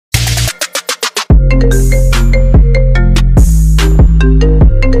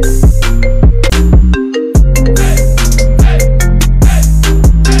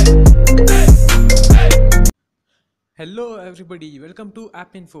everybody, welcome to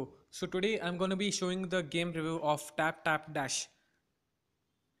App Info. So today I'm going to be showing the game review of Tap Tap Dash.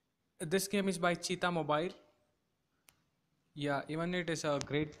 This game is by Cheetah Mobile. Yeah, even it is a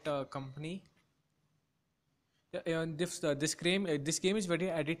great company. Yeah, and this game is very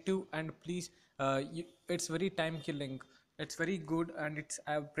addictive, and please, it's very time killing. It's very good, and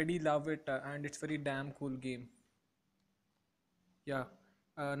I pretty love it, and it's very damn cool game. Yeah.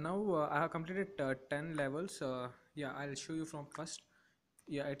 Now I have completed 10 levels. Yeah, I'll show you from first.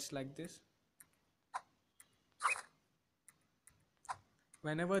 Yeah, it's like this.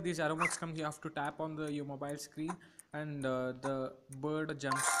 Whenever these arrow marks come, you have to tap on your mobile screen, and the bird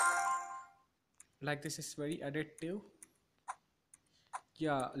jumps like this. Is very addictive.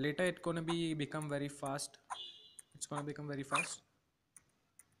 Yeah, later it's gonna become very fast. It's gonna become very fast.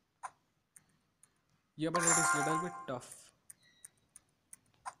 Yeah, but it is little bit tough.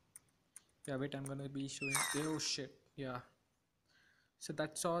 Yeah, wait, I'm gonna be showing. Oh shit. Yeah. So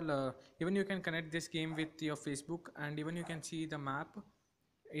that's all. Even you can connect this game with your Facebook, and even you can see the map,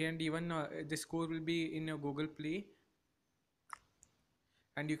 and even the score will be in your Google Play,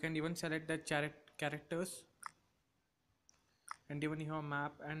 and you can even select the characters, and even your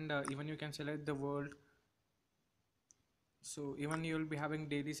map, and even you can select the world. So even you will be having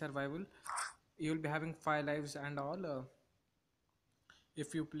daily survival. You will be having 5 lives and all.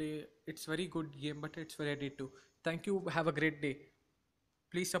 If you play, it's very good game, but it's very addictive. Thank you. Have a great day.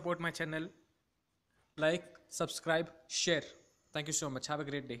 Please support my channel. Like, subscribe, share. Thank you so much. Have a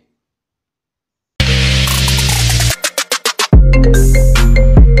great day.